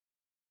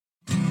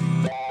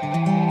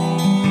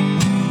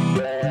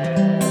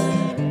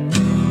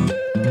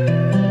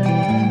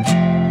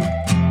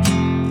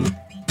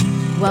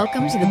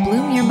Welcome to the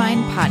Bloom Your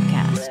Mind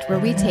podcast, where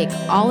we take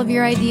all of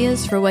your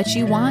ideas for what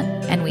you want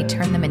and we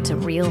turn them into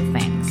real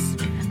things.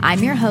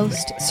 I'm your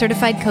host,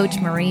 certified coach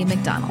Marie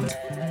McDonald.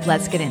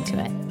 Let's get into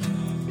it.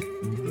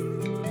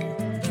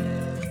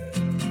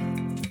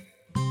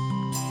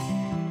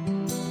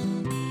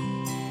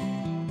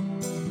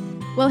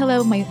 Well,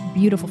 hello, my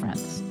beautiful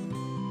friends.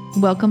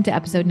 Welcome to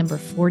episode number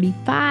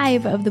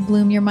 45 of the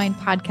Bloom Your Mind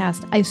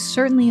podcast. I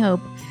certainly hope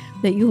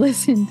that you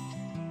listened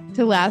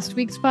to last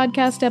week's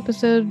podcast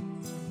episode.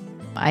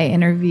 I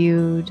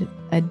interviewed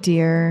a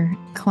dear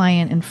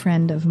client and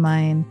friend of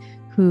mine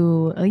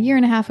who a year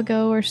and a half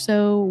ago or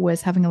so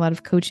was having a lot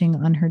of coaching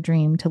on her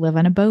dream to live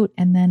on a boat.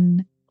 And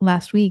then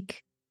last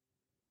week,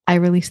 I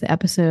released the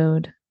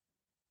episode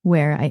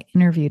where I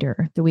interviewed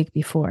her the week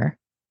before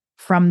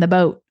from the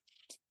boat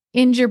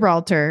in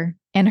Gibraltar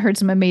and heard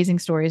some amazing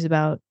stories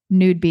about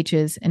nude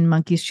beaches and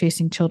monkeys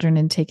chasing children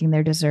and taking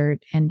their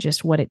dessert and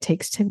just what it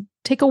takes to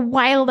take a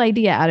wild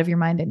idea out of your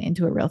mind and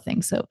into a real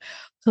thing. So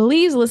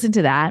please listen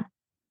to that.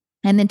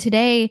 And then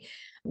today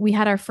we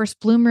had our first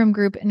Bloom Room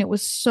group, and it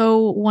was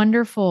so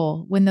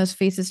wonderful when those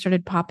faces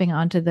started popping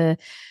onto the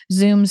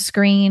Zoom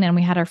screen and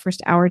we had our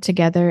first hour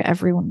together.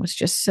 Everyone was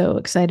just so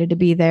excited to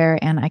be there,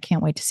 and I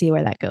can't wait to see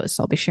where that goes.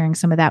 So I'll be sharing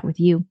some of that with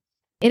you.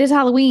 It is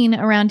Halloween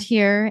around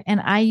here, and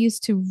I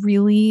used to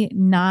really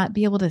not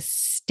be able to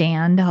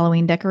stand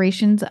Halloween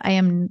decorations.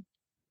 Oh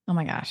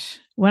my gosh.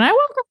 When I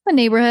walk up the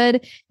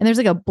neighborhood and there's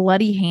like a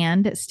bloody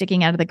hand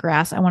sticking out of the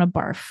grass, I want to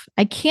barf.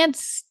 I can't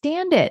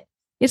stand it.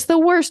 It's the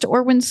worst.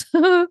 Or when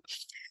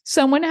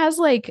someone has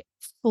like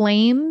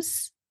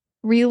flames,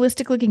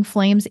 realistic looking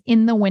flames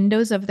in the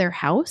windows of their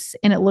house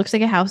and it looks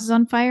like a house is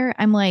on fire.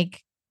 I'm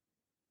like,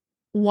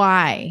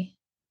 why?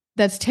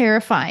 That's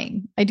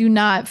terrifying. I do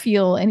not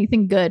feel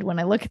anything good when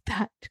I look at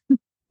that.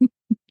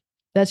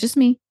 That's just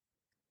me.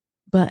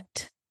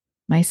 But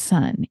my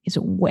son is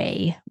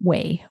way,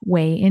 way,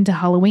 way into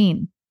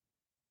Halloween.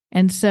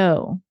 And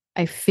so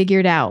I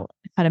figured out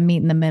how to meet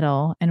in the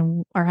middle,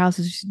 and our house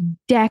is just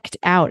decked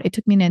out. It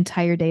took me an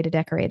entire day to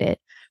decorate it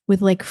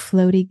with like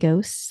floaty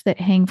ghosts that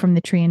hang from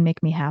the tree and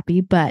make me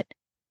happy, but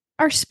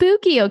are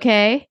spooky,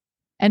 okay?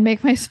 And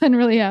make my son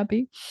really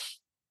happy.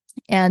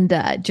 And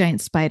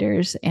giant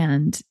spiders.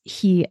 And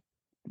he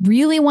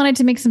really wanted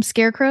to make some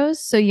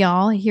scarecrows. So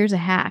y'all, here's a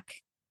hack.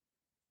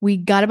 We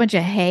got a bunch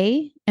of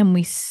hay and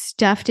we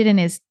stuffed it in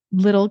his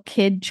little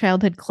kid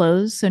childhood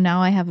clothes. So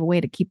now I have a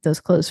way to keep those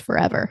clothes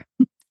forever.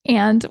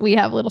 And we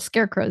have little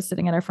scarecrows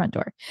sitting at our front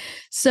door.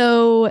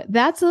 So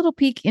that's a little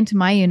peek into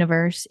my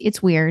universe.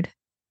 It's weird.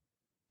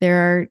 There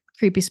are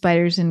creepy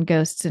spiders and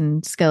ghosts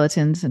and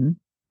skeletons and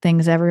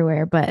things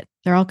everywhere, but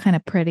they're all kind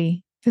of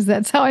pretty because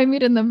that's how I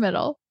meet in the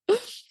middle.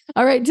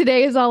 All right.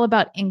 Today is all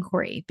about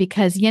inquiry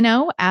because,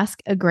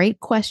 ask a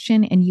great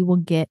question and you will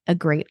get a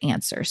great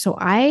answer. So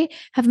I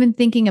have been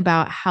thinking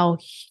about how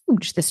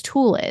huge this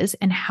tool is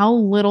and how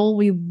little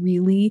we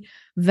really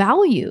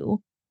value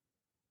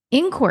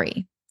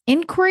inquiry.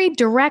 Inquiry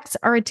directs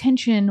our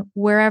attention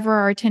wherever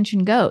our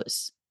attention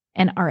goes.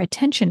 And our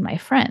attention, my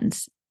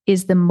friends,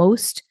 is the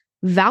most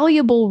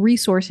valuable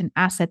resource and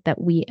asset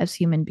that we as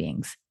human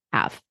beings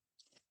have.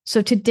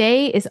 So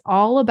today is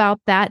all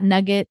about that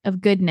nugget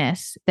of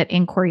goodness that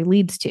inquiry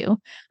leads to.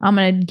 I'm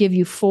going to give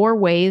you 4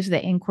 ways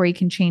that inquiry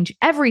can change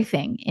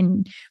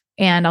everything.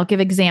 And I'll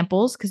give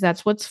examples because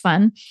that's what's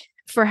fun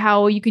for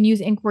how you can use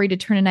inquiry to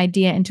turn an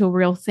idea into a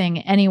real thing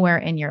anywhere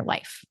in your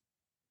life.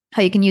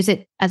 How you can use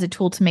it as a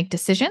tool to make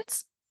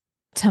decisions,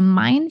 to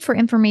mine for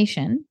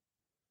information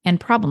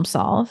and problem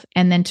solve,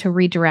 and then to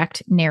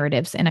redirect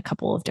narratives in a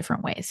couple of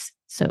different ways.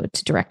 So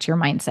to direct your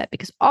mindset,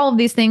 because all of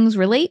these things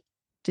relate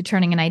to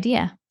turning an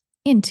idea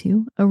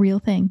into a real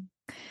thing.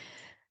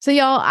 So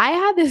y'all, I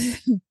had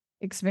this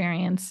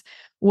experience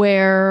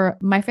where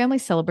my family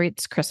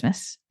celebrates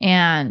Christmas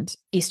and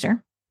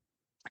Easter.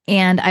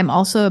 And I'm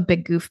also a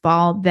big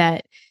goofball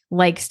that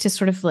likes to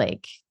sort of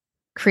like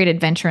create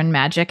adventure and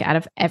magic out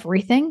of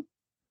everything.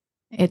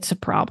 It's a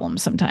problem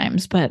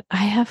sometimes, but I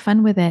have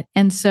fun with it.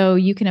 And so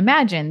you can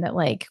imagine that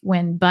like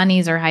when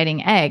bunnies are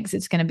hiding eggs,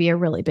 it's going to be a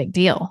really big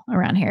deal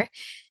around here.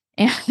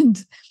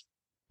 And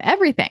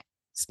everything.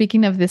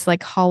 Speaking of this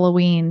like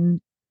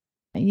Halloween,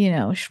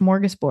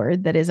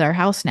 smorgasbord that is our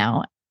house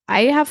now,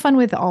 I have fun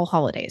with all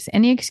holidays.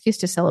 Any excuse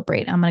to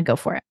celebrate, I'm going to go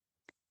for it.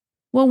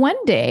 Well, one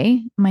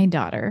day, my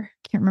daughter,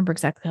 can't remember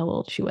exactly how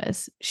old she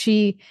was,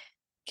 she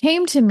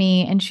came to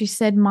me and she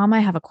said, Mom, I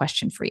have a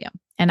question for you.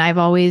 And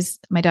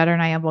my daughter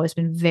and I have always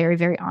been very,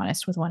 very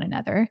honest with one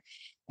another.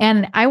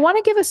 And I want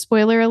to give a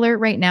spoiler alert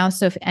right now.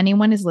 So if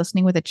anyone is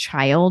listening with a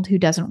child who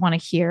doesn't want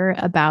to hear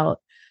about,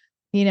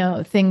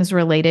 things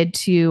related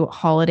to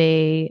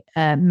holiday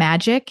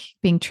magic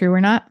being true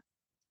or not,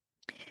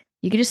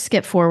 you could just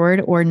skip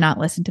forward or not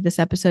listen to this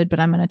episode. But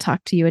I'm going to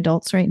talk to you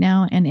adults right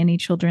now and any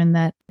children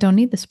that don't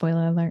need the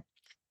spoiler alert.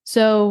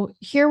 So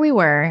here we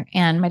were,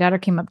 and my daughter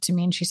came up to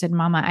me and she said,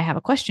 Mama, I have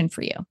a question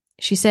for you.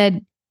 She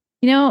said,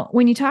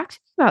 when you talk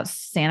about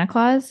Santa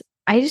Claus,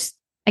 I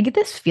get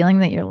this feeling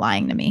that you're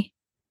lying to me.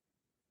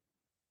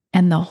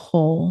 And the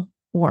whole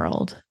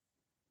world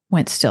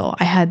went still.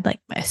 I had like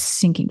a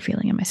sinking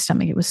feeling in my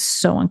stomach. It was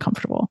so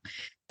uncomfortable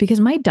because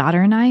my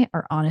daughter and I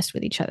are honest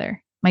with each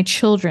other. My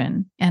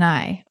children and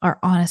I are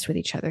honest with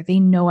each other. They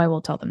know I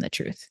will tell them the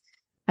truth.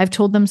 I've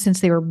told them since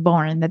they were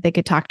born that they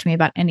could talk to me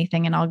about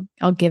anything and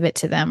I'll give it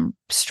to them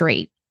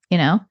straight, you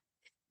know?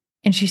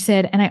 And she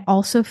said, and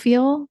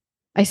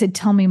I said,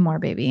 tell me more,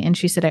 baby. And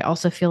she said, I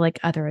also feel like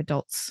other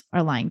adults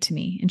are lying to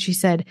me. And she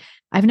said,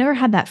 I've never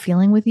had that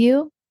feeling with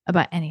you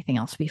about anything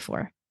else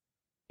before.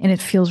 And it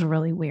feels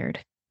really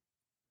weird.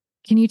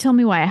 Can you tell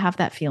me why I have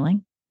that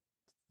feeling?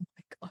 Oh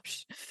my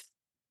gosh.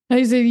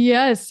 I said,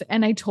 yes.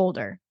 And I told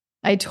her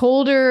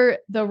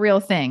the real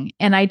thing.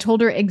 And I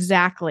told her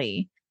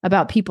exactly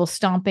about people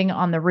stomping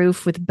on the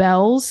roof with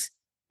bells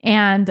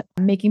and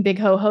making big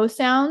ho-ho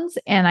sounds.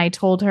 And I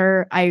told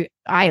her,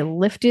 I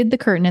lifted the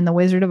curtain in The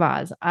Wizard of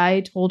Oz.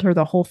 I told her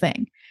the whole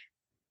thing.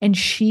 And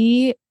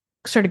she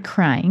started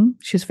crying.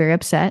 She was very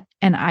upset.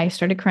 And I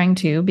started crying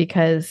too,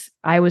 because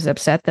I was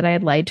upset that I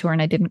had lied to her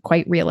and I didn't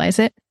quite realize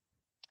it.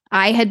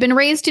 I had been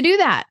raised to do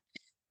that,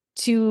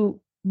 to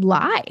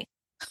lie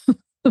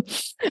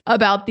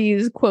about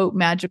these quote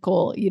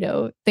magical,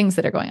 things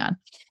that are going on.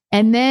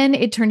 And then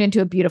it turned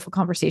into a beautiful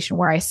conversation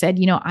where I said,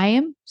 I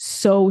am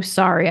so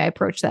sorry I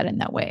approached that in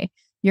that way.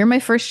 You're my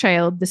first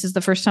child. This is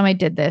the first time I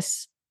did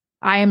this.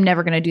 I am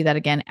never going to do that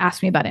again.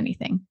 Ask me about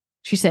anything.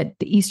 She said,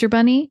 the Easter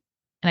Bunny.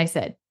 And I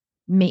said,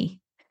 me.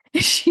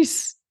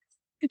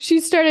 She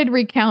started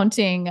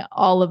recounting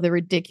all of the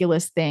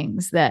ridiculous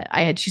things that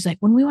I had. She's like,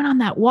 when we went on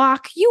that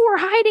walk, you were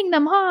hiding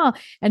them, huh?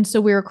 And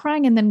so we were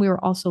crying. And then we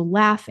were also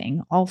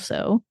laughing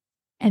also.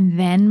 And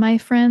then, my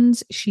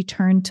friends, she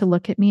turned to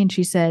look at me and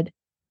she said,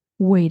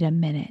 wait a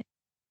minute,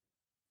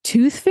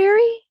 Tooth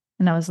Fairy?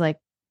 And I was like,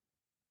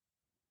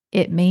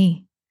 it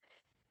me.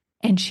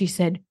 And she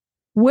said,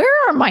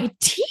 where are my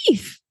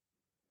teeth?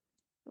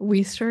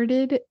 We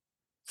started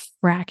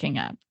cracking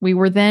up. We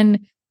were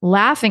then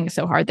laughing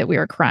so hard that we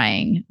were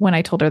crying when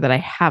I told her that I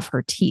have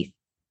her teeth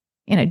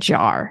in a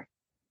jar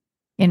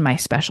in my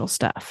special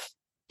stuff.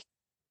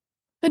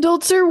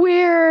 Adults are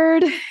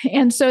weird.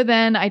 And so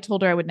then I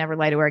told her I would never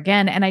lie to her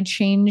again. And I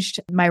changed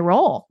my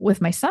role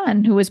with my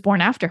son, who was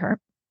born after her.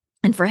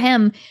 And for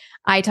him,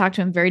 I talked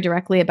to him very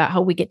directly about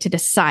how we get to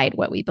decide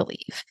what we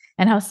believe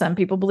and how some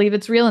people believe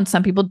it's real and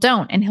some people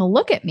don't. And he'll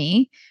look at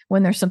me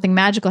when there's something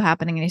magical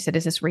happening and he said,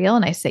 is this real?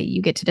 And I say,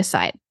 you get to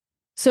decide.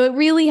 So it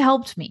really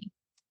helped me.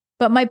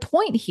 But my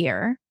point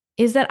here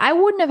is that I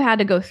wouldn't have had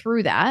to go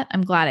through that.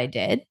 I'm glad I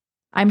did.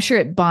 I'm sure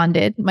it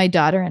bonded my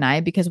daughter and I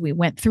because we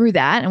went through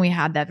that and we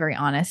had that very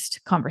honest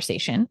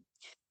conversation.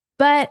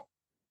 But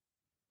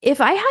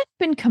if I had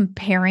been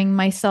comparing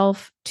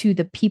myself to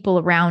the people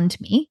around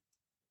me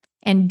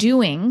and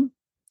doing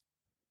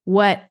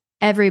what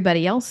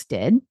everybody else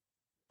did,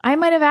 I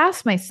might have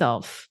asked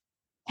myself,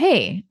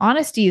 hey,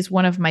 honesty is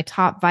one of my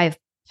top 5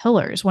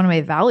 pillars, one of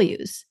my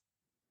values.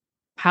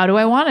 How do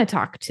I want to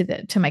talk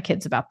to my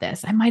kids about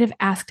this? I might have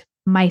asked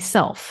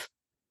myself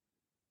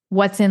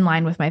what's in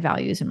line with my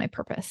values and my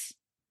purpose.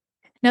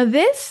 Now,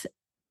 this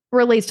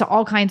relates to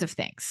all kinds of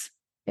things.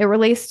 It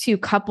relates to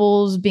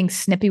couples being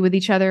snippy with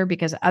each other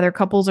because other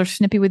couples are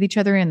snippy with each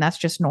other, and that's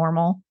just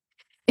normal.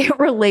 It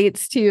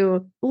relates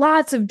to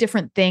lots of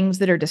different things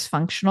that are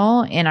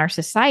dysfunctional in our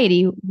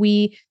society.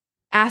 We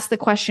ask the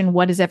question,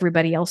 what is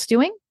everybody else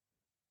doing?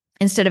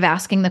 Instead of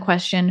asking the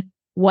question,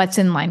 what's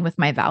in line with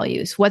my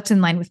values? What's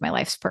in line with my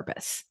life's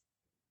purpose?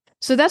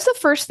 So that's the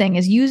first thing,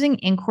 is using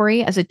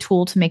inquiry as a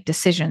tool to make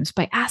decisions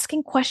by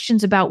asking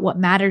questions about what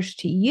matters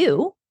to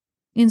you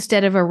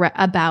instead of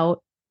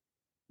about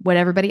what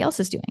everybody else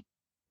is doing.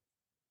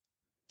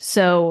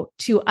 So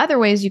 2 other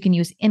ways you can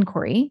use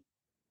inquiry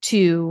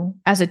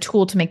as a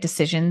tool to make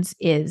decisions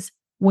is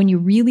when you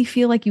really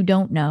feel like you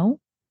don't know,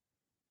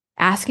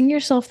 asking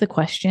yourself the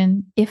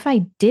question, if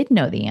I did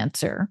know the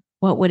answer,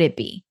 what would it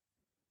be?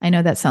 I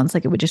know that sounds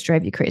like it would just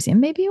drive you crazy, and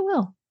maybe it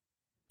will,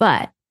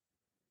 but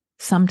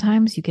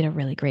sometimes you get a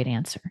really great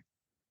answer.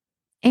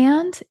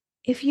 And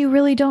if you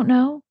really don't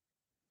know,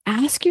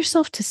 ask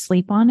yourself to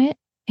sleep on it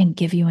and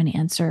give you an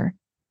answer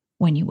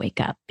when you wake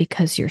up,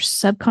 because your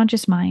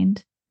subconscious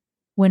mind,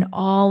 when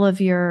all of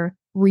your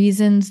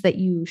reasons that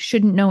you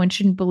shouldn't know and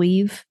shouldn't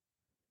believe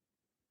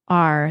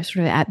are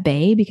sort of at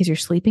bay because you're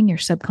sleeping, your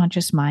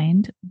subconscious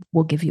mind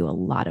will give you a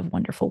lot of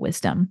wonderful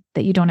wisdom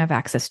that you don't have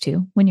access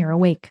to when you're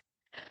awake.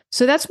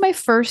 So that's my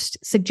first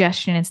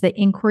suggestion, is that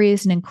inquiry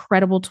is an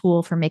incredible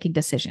tool for making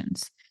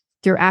decisions.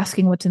 Through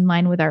asking what's in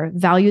line with our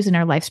values and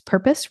our life's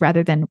purpose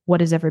rather than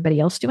what is everybody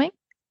else doing.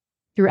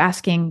 Through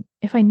asking,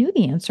 if I knew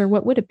the answer,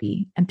 what would it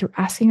be? And through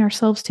asking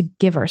ourselves to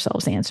give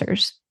ourselves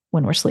answers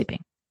when we're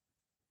sleeping.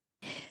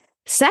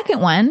 Second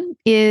one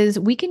is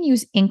we can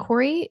use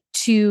inquiry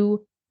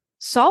to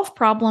solve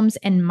problems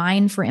and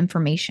mine for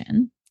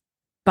information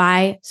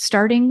by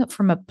starting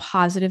from a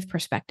positive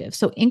perspective.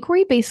 So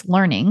inquiry-based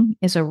learning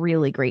is a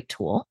really great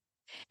tool.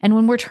 And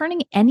when we're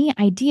turning any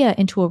idea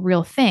into a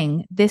real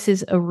thing, this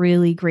is a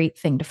really great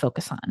thing to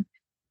focus on.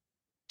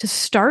 To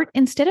start,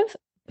 instead of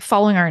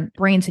following our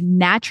brain's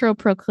natural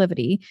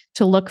proclivity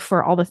to look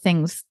for all the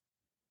things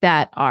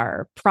that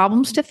are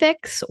problems to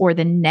fix or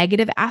the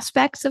negative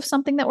aspects of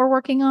something that we're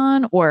working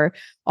on or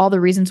all the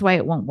reasons why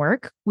it won't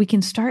work, we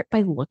can start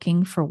by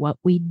looking for what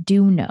we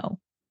do know.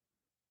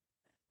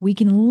 We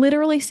can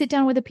literally sit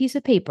down with a piece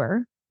of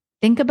paper,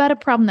 think about a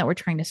problem that we're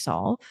trying to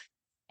solve,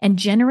 and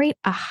generate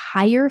a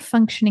higher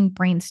functioning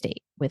brain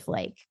state with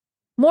like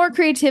more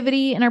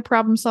creativity in our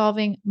problem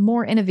solving,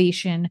 more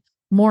innovation,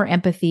 more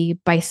empathy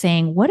by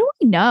saying, what do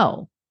we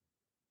know?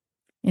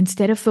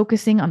 Instead of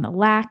focusing on the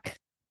lack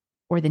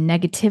or the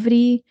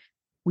negativity,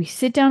 we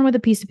sit down with a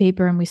piece of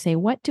paper and we say,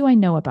 what do I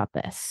know about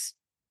this?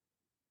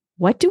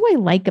 What do I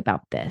like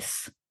about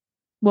this?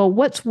 Well,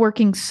 what's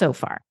working so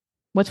far?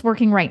 What's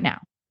working right now?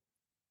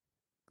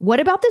 What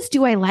about this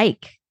do I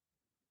like?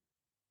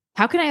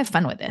 How can I have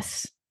fun with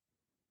this?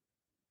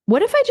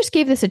 What if I just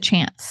gave this a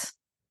chance?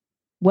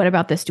 What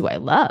about this do I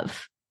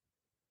love?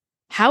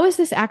 How is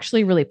this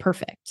actually really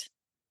perfect?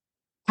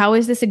 How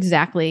is this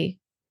exactly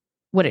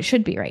what it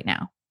should be right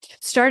now?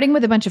 Starting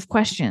with a bunch of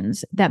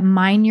questions that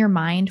mine your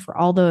mind for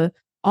all the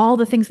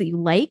things that you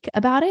like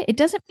about it, it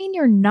doesn't mean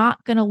you're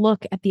not going to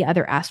look at the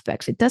other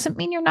aspects. It doesn't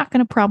mean you're not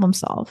going to problem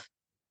solve,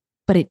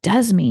 but it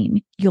does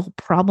mean you'll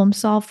problem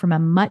solve from a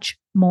much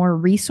more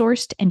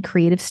resourced and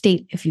creative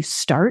state if you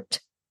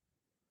start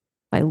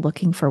by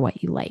looking for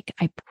what you like.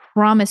 I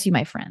promise you,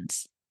 my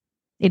friends,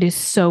 it is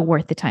so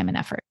worth the time and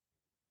effort.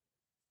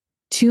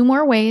 2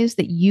 more ways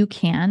that you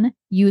can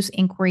use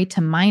inquiry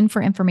to mine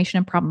for information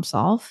and problem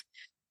solve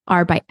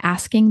are by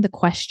asking the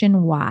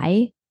question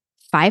why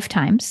 5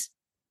 times.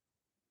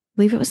 I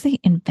believe it was the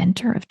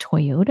inventor of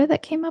Toyota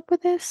that came up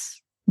with this.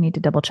 I need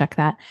to double check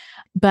that.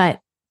 But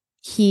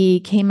he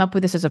came up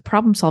with this as a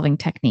problem solving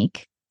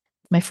technique.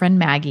 My friend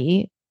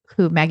Maggie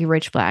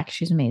Roach Black,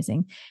 she's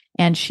amazing.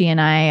 And she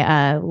and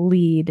I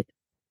lead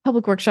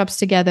public workshops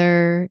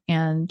together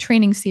and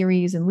training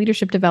series and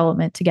leadership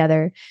development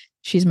together.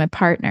 She's my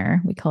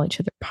partner. We call each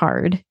other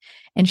Pard.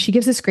 And she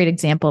gives this great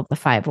example of the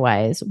 5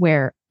 whys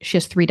where she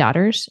has 3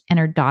 daughters and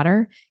her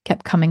daughter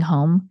kept coming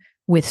home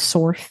with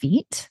sore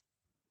feet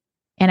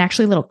and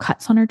actually little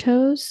cuts on her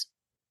toes.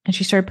 And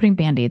she started putting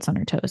Band-Aids on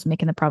her toes,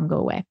 making the problem go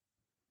away.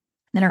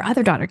 Then her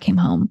other daughter came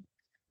home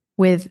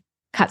with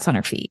cuts on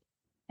her feet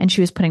and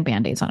she was putting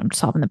Band-Aids on them,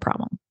 solving the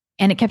problem.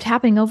 And it kept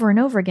happening over and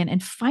over again.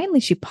 And finally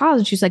she paused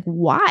and she's like,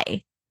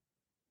 why?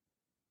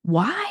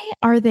 Why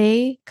are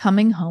they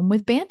coming home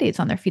with Band-Aids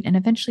on their feet? And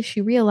eventually she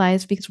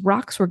realized because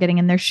rocks were getting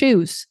in their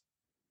shoes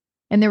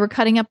and they were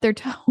cutting up their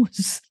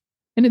toes.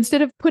 And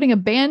instead of putting a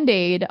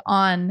Band-Aid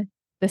on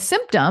the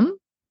symptom,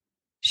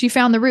 she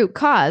found the root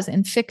cause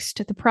and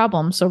fixed the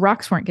problem so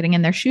rocks weren't getting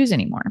in their shoes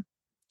anymore.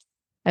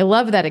 I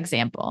love that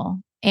example.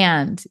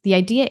 And the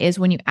idea is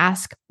when you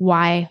ask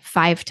why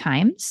 5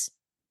 times,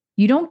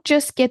 you don't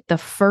just get the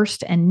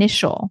first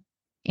initial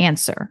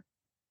answer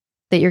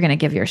that you're going to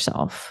give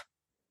yourself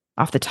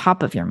off the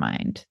top of your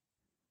mind.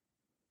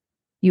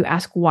 You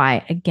ask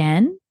why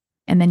again,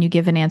 and then you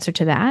give an answer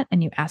to that,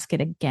 and you ask it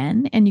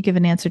again, and you give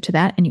an answer to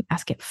that, and you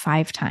ask it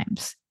 5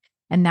 times.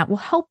 And that will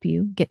help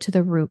you get to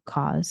the root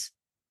cause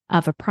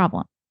of a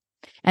problem.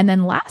 And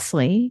then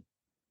lastly,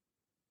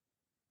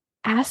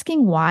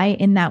 asking why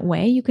in that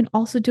way, you can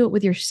also do it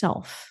with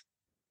yourself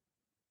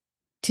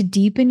to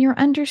deepen your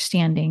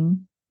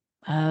understanding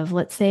of,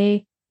 let's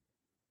say,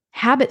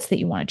 habits that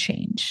you want to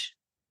change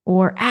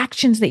or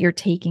actions that you're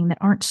taking that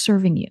aren't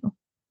serving you.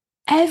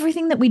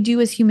 Everything that we do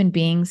as human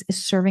beings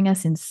is serving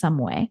us in some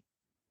way.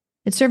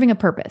 It's serving a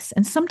purpose.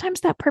 And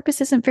sometimes that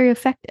purpose isn't very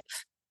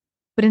effective.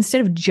 But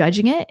instead of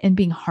judging it and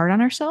being hard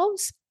on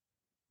ourselves,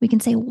 we can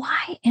say,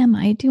 why am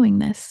I doing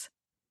this?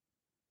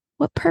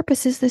 What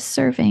purpose is this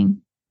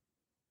serving?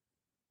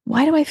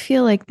 Why do I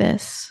feel like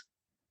this?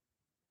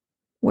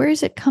 Where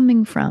is it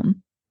coming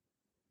from?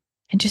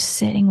 And just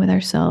sitting with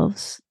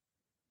ourselves,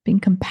 being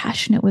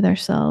compassionate with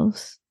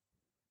ourselves,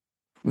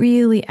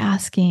 really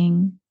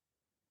asking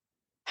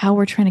how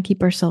we're trying to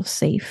keep ourselves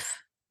safe.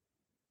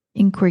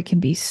 Inquiry can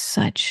be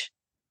such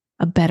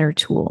a better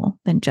tool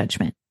than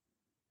judgment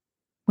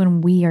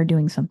when we are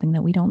doing something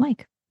that we don't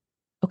like.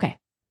 Okay.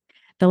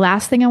 The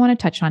last thing I want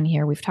to touch on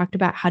here, we've talked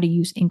about how to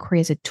use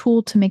inquiry as a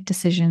tool to make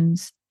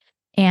decisions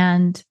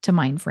and to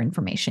mine for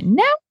information.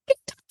 Now,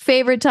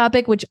 favorite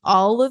topic, which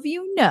all of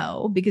you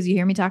know, because you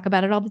hear me talk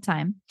about it all the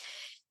time,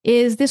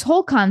 is this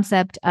whole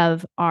concept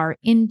of our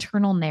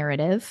internal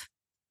narrative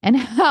and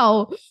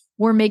how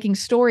we're making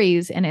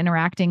stories and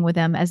interacting with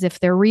them as if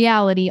they're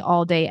reality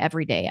all day,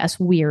 every day, as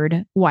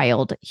weird,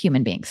 wild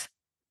human beings.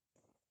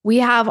 We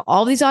have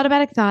all these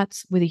automatic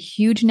thoughts with a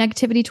huge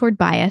negativity toward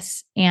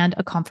bias and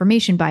a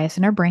confirmation bias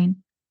in our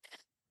brain.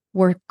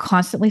 We're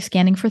constantly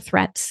scanning for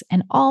threats,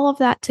 and all of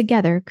that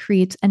together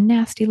creates a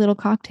nasty little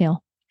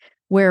cocktail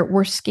where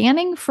we're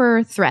scanning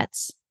for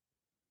threats.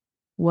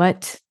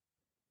 What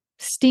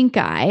stink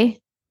eye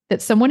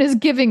that someone is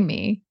giving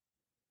me,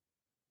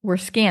 we're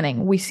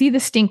scanning. We see the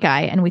stink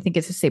eye and we think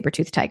it's a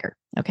saber-toothed tiger.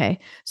 Okay.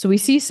 So we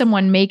see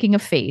someone making a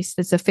face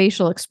that's a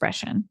facial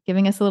expression,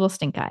 giving us a little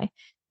stink eye.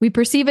 We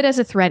perceive it as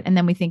a threat, and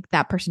then we think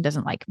that person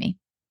doesn't like me.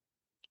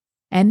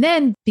 And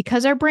then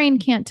because our brain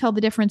can't tell the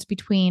difference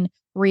between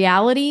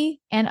reality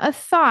and a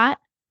thought,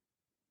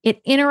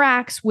 it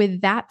interacts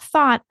with that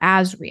thought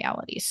as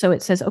reality. So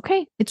it says,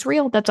 okay, it's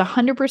real. That's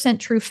 100%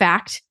 true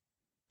fact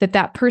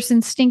that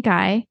person's stink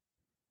eye,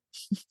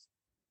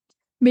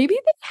 maybe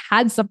they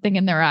had something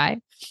in their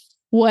eye,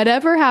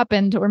 whatever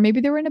happened, or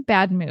maybe they were in a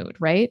bad mood,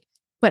 right?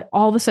 But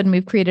all of a sudden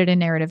we've created a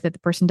narrative that the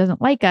person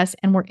doesn't like us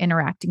and we're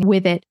interacting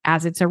with it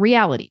as it's a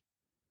reality.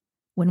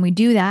 When we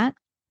do that,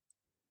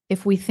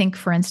 if we think,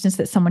 for instance,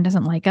 that someone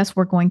doesn't like us,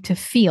 we're going to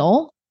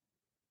feel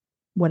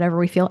whatever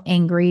we feel,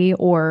 angry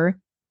or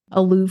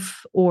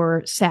aloof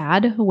or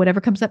sad,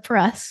 whatever comes up for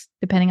us,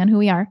 depending on who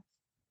we are.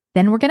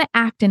 Then we're going to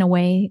act in a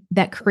way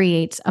that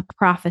creates a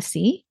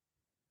prophecy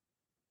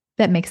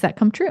that makes that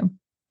come true.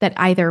 That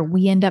either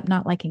we end up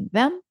not liking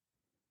them,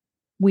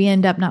 we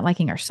end up not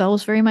liking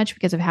ourselves very much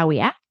because of how we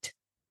act,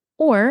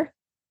 or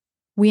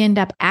we end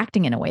up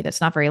acting in a way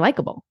that's not very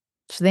likable.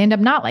 So they end up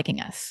not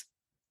liking us.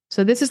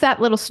 So this is that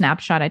little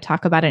snapshot. I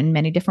talk about it in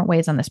many different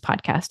ways on this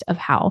podcast of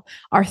how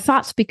our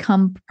thoughts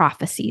become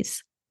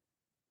prophecies.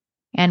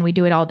 And we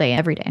do it all day,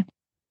 every day.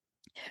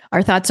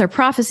 Our thoughts are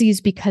prophecies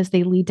because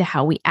they lead to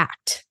how we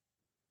act,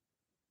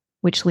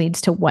 which leads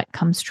to what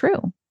comes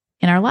true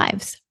in our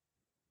lives.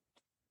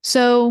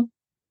 So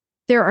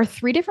there are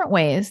 3 different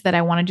ways that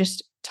I want to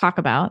just talk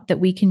about that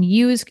we can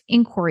use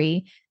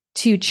inquiry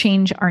to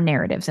change our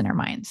narratives in our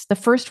minds. The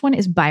first one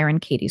is Byron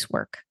Katie's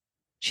work.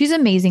 She's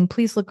amazing.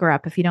 Please look her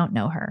up if you don't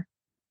know her.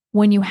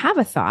 When you have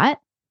a thought,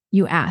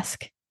 you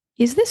ask,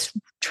 is this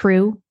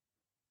true?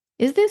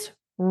 Is this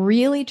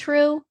really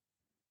true?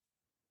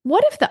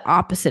 What if the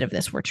opposite of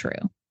this were true?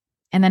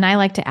 And then I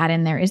like to add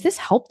in there, is this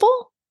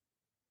helpful?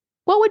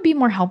 What would be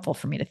more helpful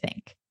for me to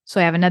think? So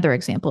I have another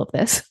example of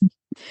this.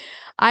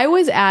 I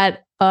was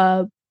at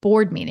a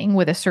board meeting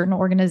with a certain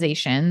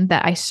organization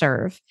that I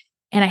serve,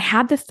 and I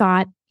had the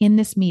thought in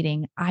this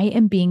meeting, I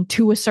am being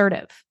too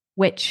assertive,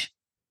 which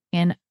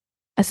in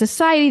a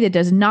society that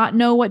does not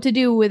know what to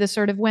do with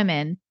assertive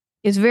women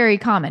is very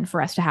common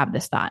for us to have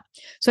this thought.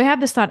 So I have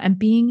this thought, I'm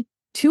being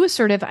too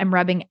assertive. I'm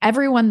rubbing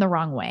everyone the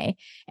wrong way.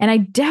 And I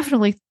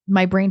definitely,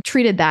 my brain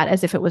treated that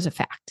as if it was a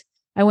fact.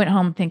 I went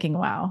home thinking,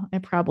 wow, I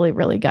probably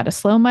really got to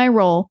slow my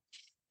roll.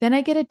 Then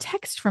I get a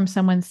text from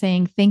someone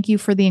saying, thank you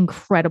for the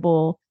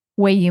incredible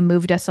way you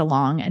moved us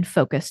along and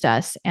focused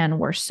us and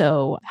were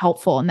so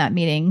helpful in that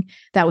meeting.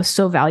 That was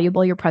so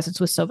valuable. Your presence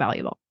was so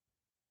valuable.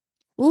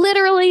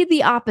 Literally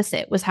the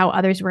opposite was how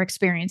others were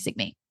experiencing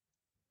me.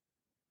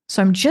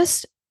 So I'm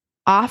just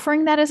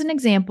offering that as an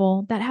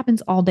example. That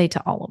happens all day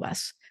to all of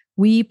us.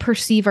 We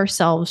perceive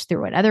ourselves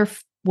through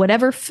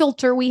whatever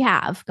filter we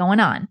have going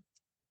on.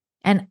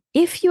 And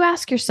if you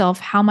ask yourself,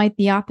 how might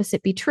the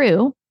opposite be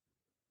true?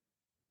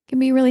 It can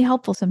be really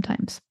helpful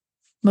sometimes,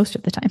 most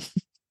of the time.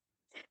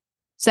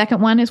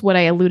 Second one is what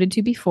I alluded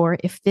to before.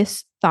 If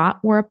this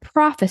thought were a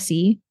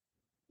prophecy,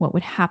 what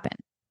would happen?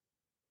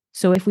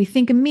 So if we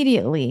think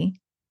immediately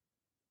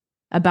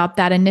about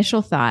that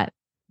initial thought,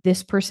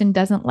 this person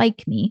doesn't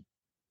like me,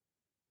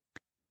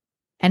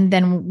 and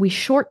then we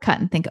shortcut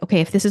and think, okay,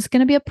 if this is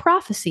going to be a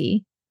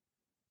prophecy,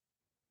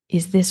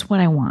 is this what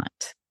I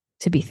want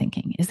to be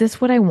thinking? Is this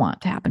what I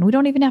want to happen? We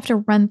don't even have to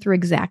run through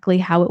exactly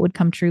how it would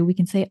come true. We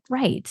can say,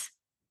 right,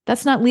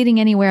 that's not leading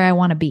anywhere I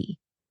want to be.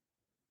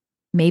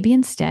 Maybe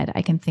instead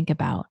I can think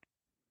about,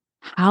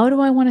 how do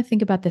I want to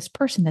think about this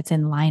person that's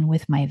in line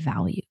with my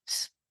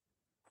values?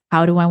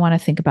 How do I want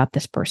to think about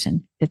this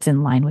person that's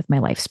in line with my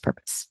life's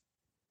purpose?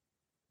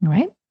 All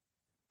right.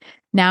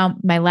 Now,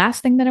 my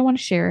last thing that I want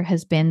to share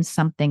has been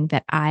something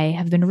that I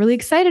have been really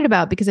excited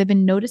about because I've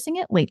been noticing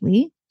it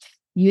lately,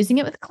 using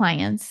it with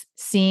clients,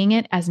 seeing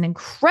it as an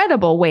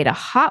incredible way to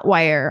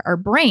hotwire our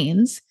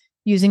brains,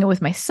 using it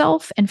with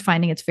myself and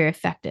finding it's very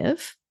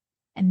effective.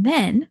 And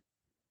then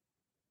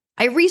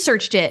I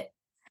researched it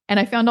and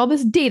I found all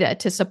this data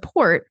to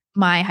support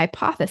my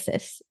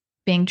hypothesis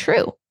being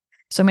true.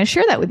 So I'm going to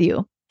share that with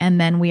you,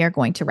 and then we are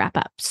going to wrap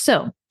up.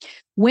 So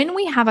when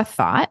we have a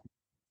thought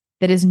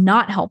that is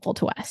not helpful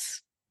to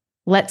us,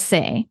 let's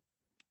say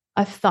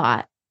a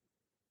thought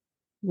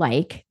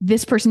like,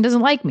 this person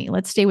doesn't like me.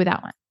 Let's stay with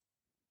that one.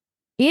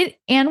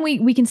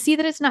 We can see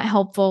that it's not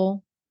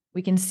helpful.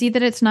 We can see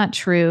that it's not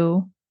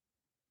true,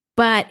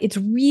 but it's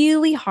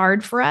really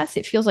hard for us.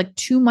 It feels like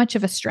too much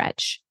of a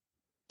stretch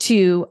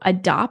to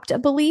adopt a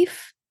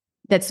belief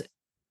that's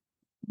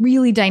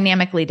really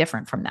dynamically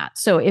different from that.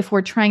 So if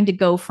we're trying to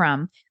go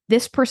from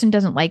this person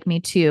doesn't like me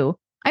to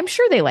I'm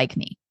sure they like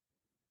me,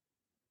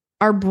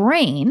 our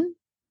brain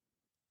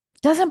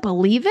doesn't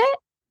believe it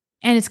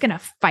and it's going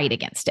to fight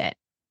against it.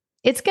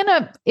 It's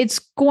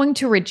going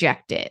to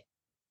reject it.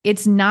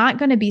 It's not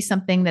going to be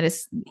something that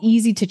is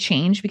easy to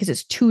change because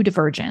it's too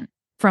divergent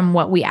from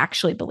what we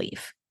actually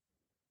believe.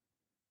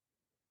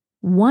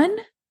 One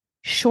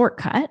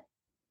shortcut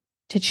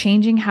to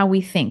changing how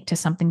we think to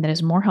something that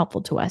is more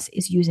helpful to us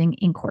is using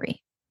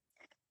inquiry.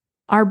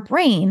 Our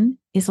brain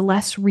is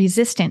less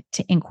resistant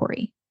to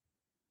inquiry.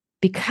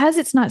 Because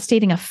it's not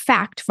stating a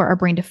fact for our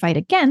brain to fight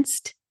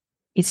against,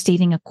 it's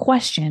stating a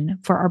question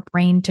for our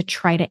brain to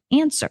try to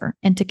answer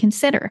and to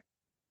consider.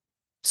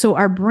 So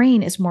our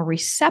brain is more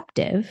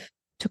receptive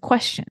to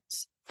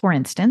questions. For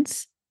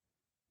instance,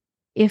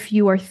 if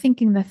you are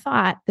thinking the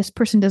thought, this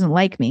person doesn't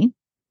like me,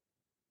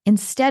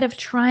 instead of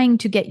trying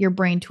to get your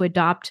brain to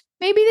adopt,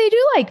 maybe they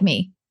do like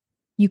me,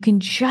 you can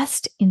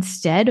just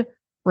instead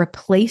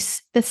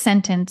replace the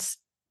sentence,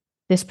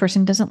 this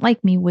person doesn't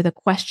like me, with a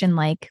question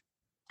like,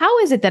 how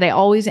is it that I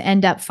always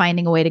end up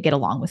finding a way to get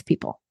along with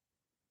people?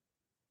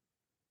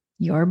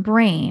 Your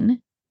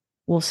brain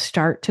will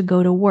start to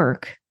go to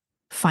work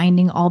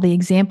finding all the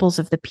examples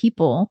of the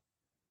people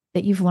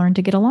that you've learned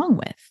to get along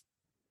with.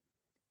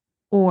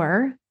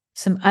 Or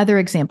some other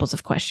examples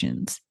of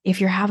questions. If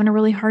you're having a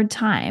really hard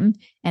time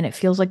and it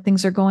feels like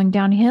things are going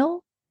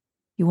downhill,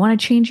 you want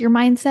to change your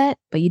mindset,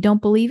 but you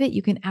don't believe it,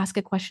 you can ask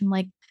a question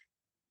like,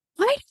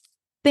 why do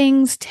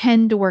things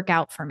tend to work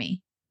out for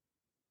me?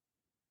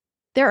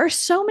 There are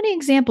so many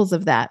examples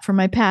of that from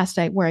my past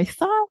where I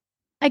thought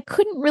I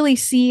couldn't really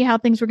see how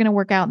things were going to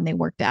work out and they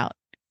worked out.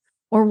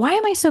 Or why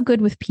am I so good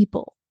with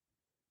people?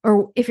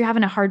 Or if you're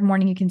having a hard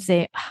morning, you can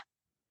say,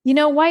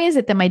 why is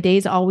it that my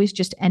days always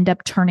just end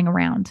up turning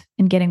around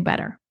and getting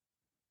better?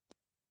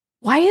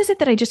 Why is it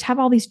that I just have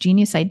all these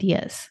genius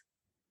ideas?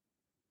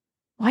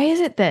 Why is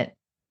it that,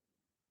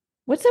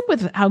 what's up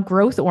with how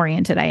growth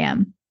oriented I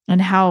am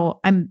and how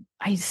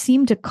I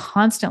seem to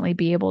constantly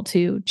be able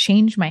to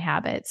change my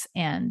habits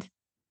and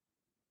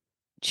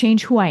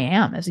change who I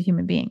am as a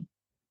human being?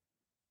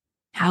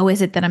 How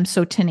is it that I'm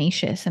so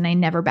tenacious and I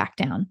never back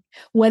down?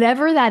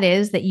 Whatever that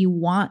is that you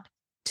want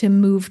to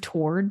move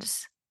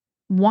towards,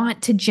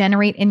 want to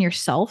generate in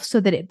yourself so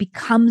that it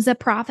becomes a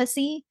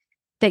prophecy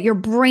that your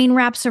brain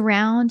wraps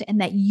around and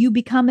that you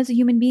become as a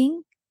human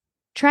being,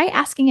 try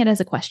asking it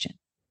as a question.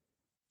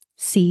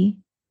 See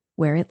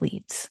where it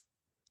leads.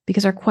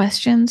 Because our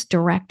questions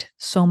direct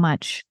so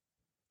much.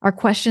 Our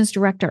questions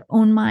direct our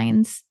own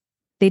minds.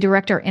 They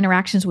direct our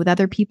interactions with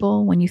other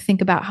people. When you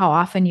think about how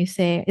often you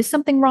say, is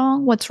something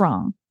wrong? What's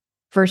wrong?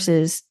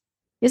 Versus,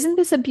 isn't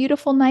this a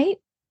beautiful night?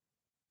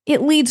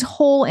 It leads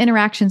whole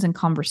interactions and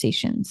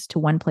conversations to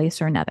one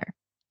place or another.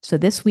 So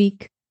this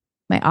week,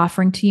 my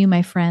offering to you,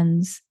 my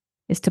friends,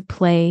 is to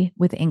play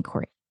with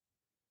inquiry,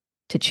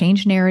 to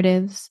change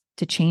narratives,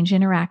 to change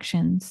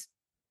interactions,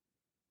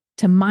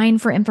 to mine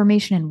for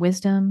information and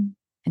wisdom,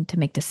 and to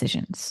make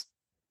decisions.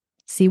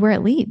 See where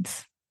it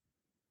leads.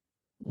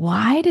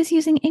 Why does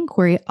using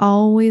inquiry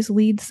always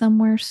lead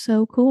somewhere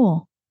so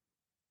cool?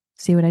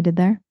 See what I did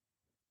there?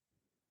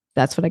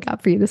 That's what I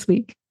got for you this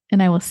week,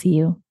 and I will see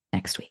you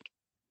next week.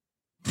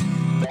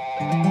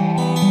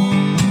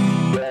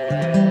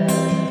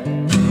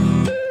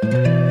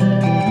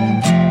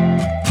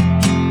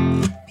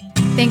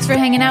 Thanks for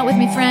hanging out with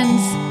me,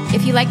 friends.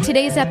 If you like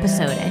today's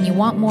episode and you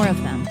want more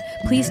of them,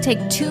 please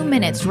take 2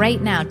 minutes right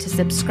now to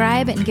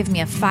subscribe and give me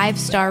a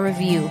 5-star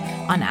review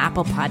on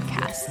Apple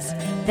Podcasts.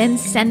 Then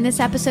send this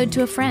episode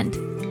to a friend.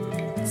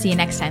 See you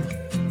next time.